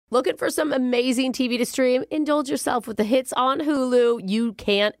Looking for some amazing TV to stream? Indulge yourself with the hits on Hulu you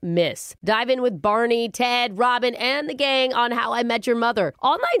can't miss. Dive in with Barney, Ted, Robin, and the gang on How I Met Your Mother.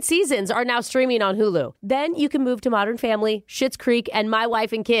 All 9 seasons are now streaming on Hulu. Then you can move to Modern Family, Schitt's Creek, and My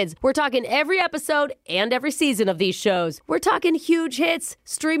Wife and Kids. We're talking every episode and every season of these shows. We're talking huge hits,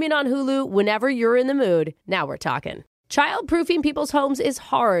 streaming on Hulu whenever you're in the mood. Now we're talking. Child-proofing people's homes is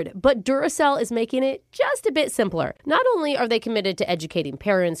hard, but Duracell is making it just a bit simpler. Not only are they committed to educating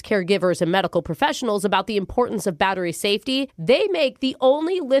parents, caregivers, and medical professionals about the importance of battery safety, they make the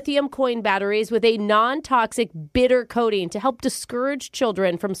only lithium coin batteries with a non-toxic bitter coating to help discourage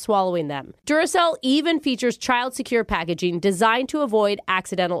children from swallowing them. Duracell even features child-secure packaging designed to avoid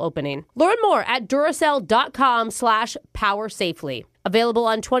accidental opening. Learn more at Duracell.com/powersafely. Available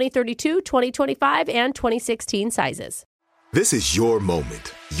on 2032, 2025, and 2016 sizes. This is your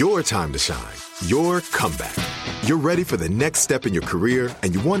moment, your time to shine, your comeback. You're ready for the next step in your career,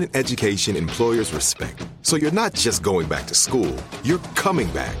 and you want an education employers respect. So you're not just going back to school, you're coming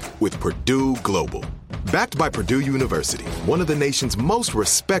back with Purdue Global. Backed by Purdue University, one of the nation's most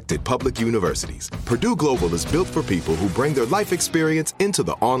respected public universities, Purdue Global is built for people who bring their life experience into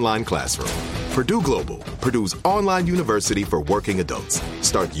the online classroom. Purdue Global, Purdue's online university for working adults.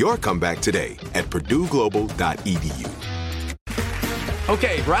 Start your comeback today at purdueglobal.edu.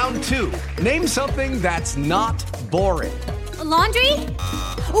 Okay, round 2. Name something that's not boring. A laundry?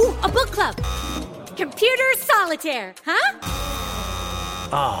 Ooh, a book club. Computer solitaire, huh?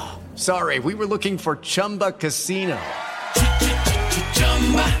 Sorry, we were looking for Chumba Casino.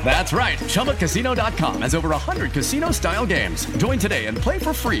 That's right. ChumbaCasino.com has over 100 casino-style games. Join today and play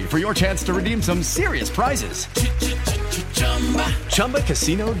for free for your chance to redeem some serious prizes.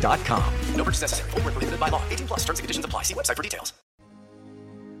 ChumbaCasino.com. No purchase necessary. Void where prohibited by law. 18+ terms and conditions apply. See website for details.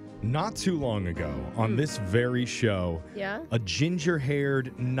 Not too long ago, on this very show, a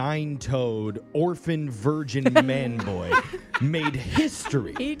ginger-haired, 9-toed, orphan virgin man boy made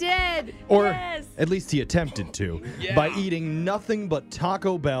history. He did. Or at least he attempted to, by eating nothing but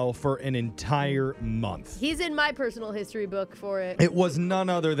Taco Bell for an entire month. He's in my personal history book for it. It was none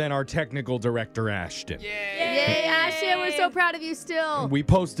other than our technical director, Ashton. Yay, Ashton, we're so proud of you still. We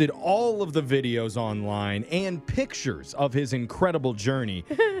posted all of the videos online and pictures of his incredible journey.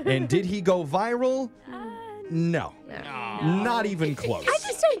 And did he go viral? No. Not even close. I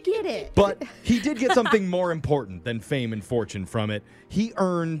just don't get it. But he did get something more important than fame and fortune from it. He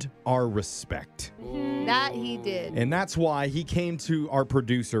earned our respect. That he did. And that's why he came to our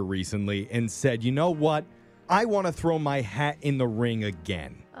producer recently and said, you know what? I want to throw my hat in the ring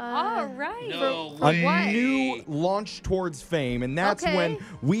again. All right. No For A what? new launch towards fame. And that's Okay. when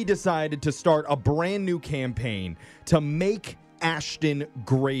we decided to start a brand new campaign to make Ashton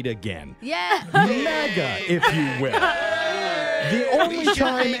great again. Yeah. Mega, if you will. The only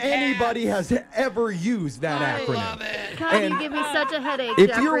time anybody has ever used that acronym. God, And you give me such a headache, If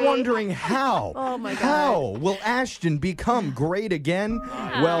Jeffrey. you're wondering how, Oh my God. how will Ashton become great again?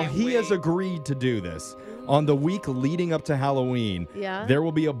 Well, he has agreed to do this. On the week leading up to Halloween, there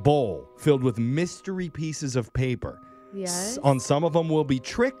will be a bowl filled with mystery pieces of paper. Yes. On some of them will be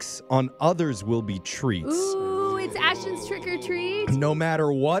tricks, on others will be treats. Ooh, it's Ashton's trick or treat. No matter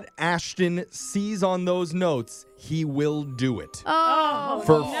what Ashton sees on those notes, he will do it. Oh.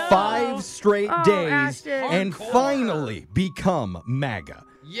 For 5 straight days Ashton. and finally become MAGA.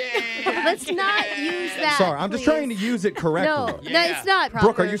 Let's not use that. Sorry, I'm just please. trying to use it correctly. No, it's not proper.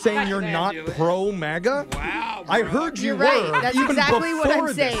 Brooke, are you saying you're not pro MAGA? Wow. I heard you You're were right. That's even exactly what before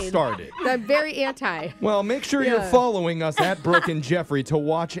I'm this saying. started. I'm very anti. Well, make sure you're following us at Brooke and Jeffrey to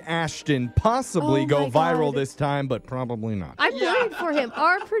watch Ashton possibly Oh go my viral God. this time, but probably not. I'm worried for him.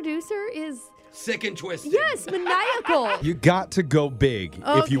 Our producer is, Sick and twisted. yes, maniacal. You got to go big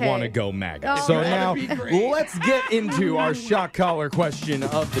if you Okay. want to go MAGA. Oh, So that'd now, be great. let's get into our shock collar question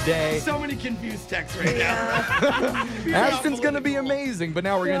of the day. So many confused texts right now. Ashton's going to be amazing, but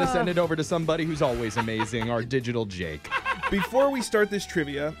now we're going to send it over to somebody who's always amazing, our digital Jake. Before we start this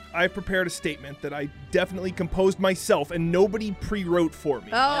trivia, I prepared a statement that I definitely composed myself and nobody pre-wrote for me.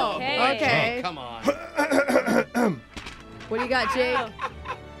 Oh, okay. Oh, come on. What do you got, Jake?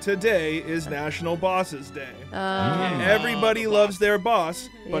 Today is National Bosses Day. Everybody loves their boss,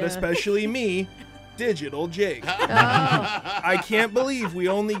 but Yeah. especially me, Digital Jake. I can't believe we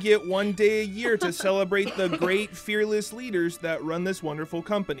only get one day a year to celebrate the great, fearless leaders that run this wonderful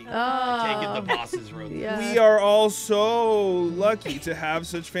company. Take it, the bosses wrote this. We are all so lucky to have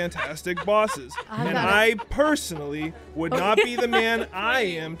such fantastic bosses. And I personally would not be the man I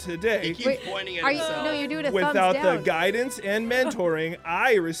am today He keeps pointing at Are you, himself. no, you're doing a without thumbs the down. guidance and mentoring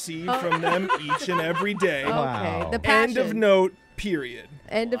I receive from them each and every day. Okay. Wow. The passion. End of note, period.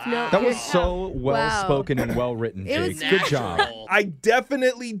 End of note. That was so well-spoken and well-written, It Jake. was Good job. I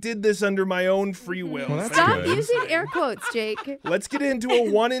definitely did this under my own free will. Well, that's Stop good. using air quotes, Jake. Let's get into a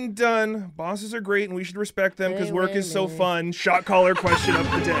one and done. Bosses are great and we should respect them because work is so fun. Shot caller question of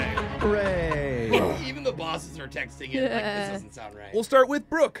the day. Hooray. Even the bosses are texting it. Like, this doesn't sound right. We'll start with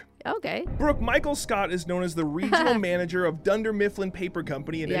Brooke. Okay. Brooke, Michael Scott is known as the regional manager of Dunder Mifflin Paper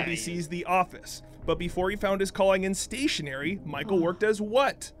Company in Yeah. NBC's The Office. But before he found his calling in stationery, Michael worked as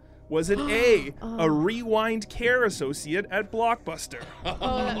what? Was it A, a rewind care associate at Blockbuster?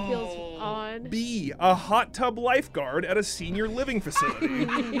 Oh, that feels on. B, a hot tub lifeguard at a senior living facility?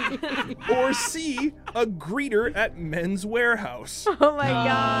 Or C, a greeter at Men's Warehouse? Oh my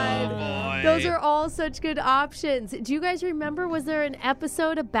God. boy. Those are all such good options. Do you guys remember, was there an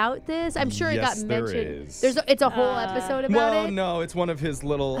episode about this? I'm sure it got Yes, there mentioned. is. It's a whole episode about Well, it. no, it's one of his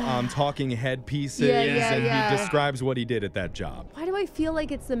little talking head pieces, Yeah, and yeah. he describes what he did at that job. Why do I feel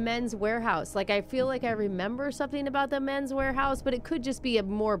like it's the Men's Warehouse? Like, I feel like I remember something about the Men's Warehouse, but it could just be a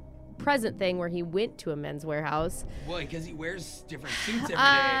more present thing where he went to a Men's Warehouse. Boy, because he wears different suits every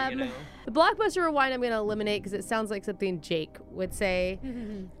day, you know? The Blockbuster Rewind I'm going to eliminate because it sounds like something Jake would say.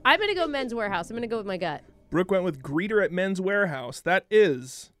 I'm going to go Men's Warehouse. I'm going to go with my gut. Brooke went with greeter at Men's Warehouse. That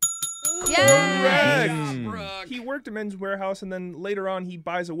is Yes! correct. Brooke. He worked at Men's Warehouse, and then later on, he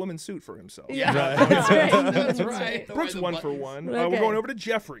buys a woman's suit for himself. Yeah, That's right. that's right. Brooke's The 1 for buttons. 1. Okay. We're going over to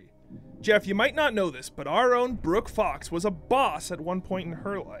Jeffrey. Jeff, you might not know this, but our own Brooke Fox was a boss at one point in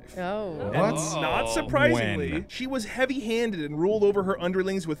her life. Oh. And not surprisingly, When? she was heavy-handed and ruled over her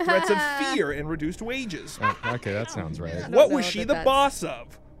underlings with threats of fear and reduced wages. Okay, that sounds right. What know was she that the that's- boss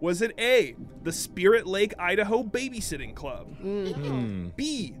of? Was it A, the Spirit Lake, Idaho Babysitting Club?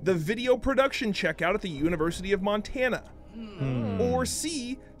 B, the video production checkout at the University of Montana? Or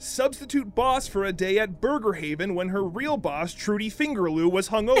C, substitute boss for a day at Burger Haven when her real boss, Trudy Fingerloo, was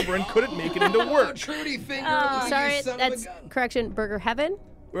hungover and couldn't make it into work? Trudy Finger, Oh, you sorry, son of a that's gun. correction. Burger Heaven?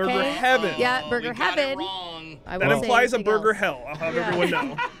 Burger Okay. Heaven. Yeah, Oh, Burger we got Heaven. it wrong. I That won't say implies a anything burger else. hell. I'll have everyone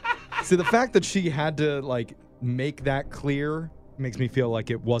know. See, the fact that she had to, make that clear makes me feel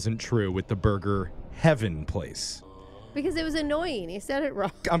like it wasn't true with the Burger Heaven place. Because it was annoying. He said it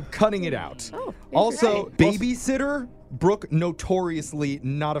wrong. I'm cutting it out. Oh, Also, interesting. babysitter, Brooke notoriously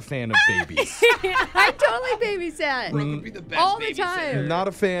not a fan of babies. I totally babysat. Brooke would be the best All the babysitter. time. Not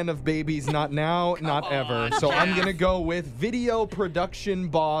a fan of babies, not now, not ever. on, So I'm Jeff. going to go with video production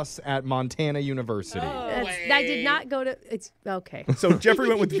boss at Montana University. I did not go to. It's okay. So Jeffrey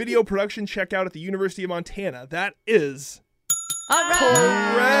went with video production checkout at the University of Montana. That is All right.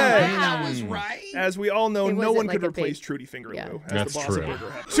 correct. That was right. As we all know, It no wasn't one like could a replace big- Trudy Fingerloo Yeah. as That's the boss true. of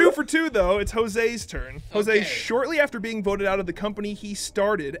Burger Heaven. 2 for 2, though. It's Jose's turn. Jose, Okay. shortly after being voted out of the company he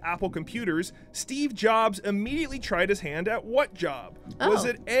started, Apple Computers, Steve Jobs immediately tried his hand at what job? Was Oh.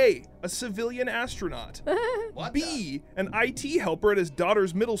 it A, a civilian astronaut, What B, an IT helper at his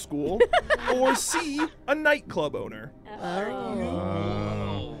daughter's middle school, or C, a nightclub owner?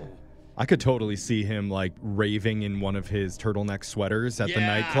 I could totally see him raving in one of his turtleneck sweaters at the Yeah.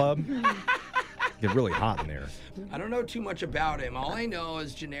 nightclub. Get really hot in there. I don't know too much about him. All I know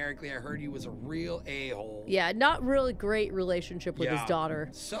is generically, I heard he was a real a-hole. Yeah, not really great relationship with his Yeah. daughter.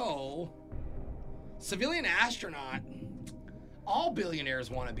 So, civilian astronaut. All billionaires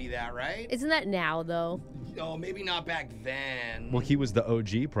want to be that, right? Isn't that now though? Oh, maybe not back then. Well, he was the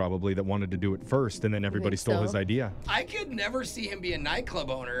OG probably that wanted to do it first, and then everybody stole so? his idea. I could never see him be a nightclub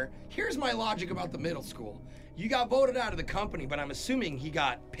owner. Here's my logic about the middle school. You got voted out of the company, but I'm assuming he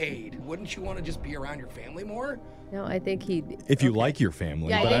got paid. Wouldn't you want to just be around your family more? No, I think he. If you like your family,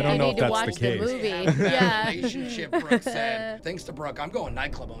 Yeah, but I I don't think know you if need to that's watch the case. movie. Have that Yeah. relationship, Brooke said. Thanks to Brooke, I'm going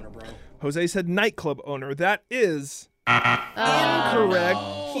nightclub owner, bro. Jose said nightclub owner. That is incorrect.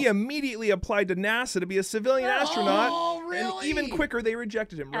 He immediately applied to NASA to be a civilian astronaut. Oh, And really? even quicker, they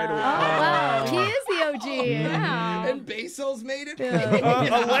rejected him right away. Wow, he is the OG. Yeah. And Bezos made it?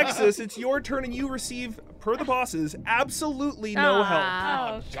 Alexis, it's your turn, and you receive, per the bosses, absolutely no help.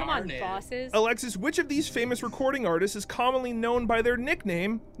 Oh, come on, darn it. bosses. Alexis, which of these famous recording artists is commonly known by their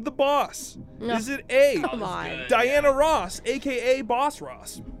nickname, The Boss? Is it A, Come on. Diana Ross, aka Boss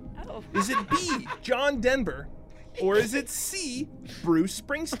Ross? Oh. Is it B, John Denver? Or is it C, Bruce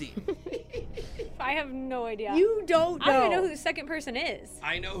Springsteen? I have no idea. You don't know. I don't even know who the second person is. Is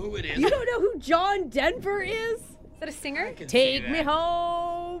I know who it is. You don't know who John Denver is? that a singer? I can see Take that. me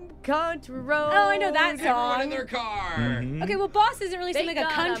home, country road. Oh, I know that Everyone song. in their car. Mm-hmm. Okay, well, boss isn't really Thank something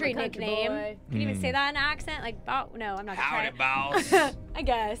like a God I'm a country country nickname. boy. Can you even say that in an accent? Like, no, I'm not gonna Howdy, try Bouse. it. I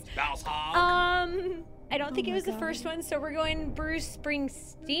guess. Bouse hog. I don't think it was the first one, so we're going Bruce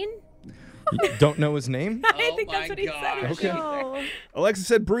Springsteen. You don't know his name? I think that's what he said. Okay. No. Alexa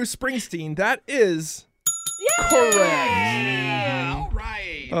said Bruce Springsteen. That is correct. All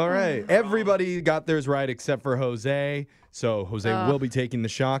right. All right. Everybody got theirs right except for Jose. So Jose will be taking the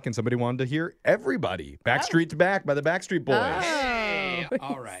shock, and somebody wanted to hear everybody. Backstreet to Back by the Backstreet Boys. Hey,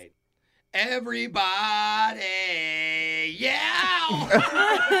 all right. Everybody, yeah.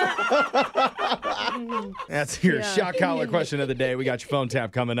 That's your shock collar question of the day. We got your phone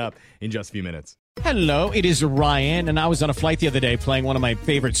tap coming up in just a few minutes. Hello, it is Ryan, and I was on a flight the other day playing one of my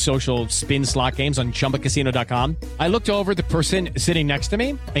favorite social spin slot games on ChumbaCasino.com. I looked over at the person sitting next to me,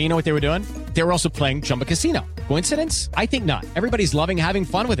 and you know what they were doing? They were also playing Chumba Casino. Coincidence? I think not. Everybody's loving having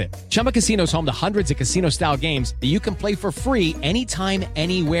fun with it. Chumba Casino is home to hundreds of casino-style games that you can play for free anytime,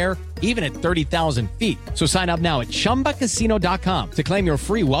 anywhere, even at 30,000 feet. So sign up now at ChumbaCasino.com to claim your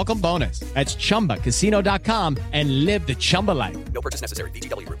free welcome bonus. That's ChumbaCasino.com and live the Chumba life. No purchase necessary.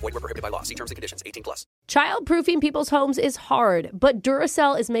 VGW. Void where prohibited by law. See terms and conditions. 18+. Childproofing people's homes is hard, but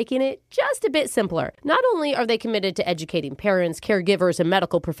Duracell is making it just a bit simpler. Not only are they committed to educating parents, caregivers, and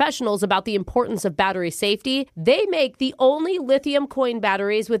medical professionals about the importance of battery safety, they make the only lithium coin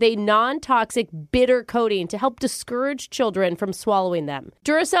batteries with a non-toxic bitter coating to help discourage children from swallowing them.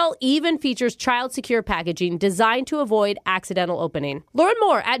 Duracell even features child-secure packaging designed to avoid accidental opening. Learn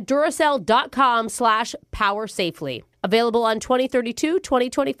more at Duracell.com/powersafely. Available on 2032,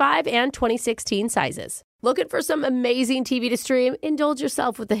 2025, and 2016 sizes. Looking for some amazing TV to stream? Indulge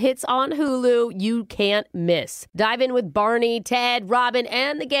yourself with the hits on Hulu you can't miss. Dive in with Barney, Ted, Robin,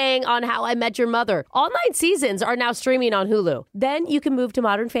 and the gang on How I Met Your Mother. All 9 seasons are now streaming on Hulu. Then you can move to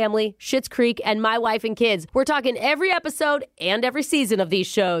Modern Family, Schitt's Creek, and My Wife and Kids. We're talking every episode and every season of these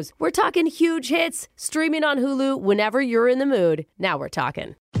shows. We're talking huge hits, streaming on Hulu whenever you're in the mood. Now we're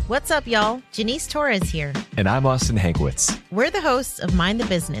talking. What's up, y'all? Janice Torres here. And I'm Austin Hankwitz. We're the hosts of Mind the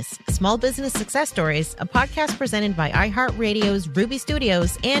Business, Small Business Success Stories, a podcast presented by iHeartRadio's Ruby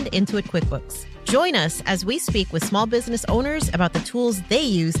Studios and Intuit QuickBooks. Join us as we speak with small business owners about the tools they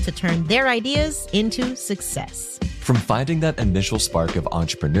use to turn their ideas into success. From finding that initial spark of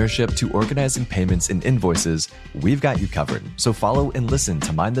entrepreneurship to organizing payments and invoices, we've got you covered. So follow and listen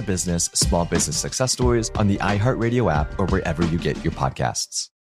to Mind the Business, Small Business Success Stories on the iHeartRadio app or wherever you get your podcasts.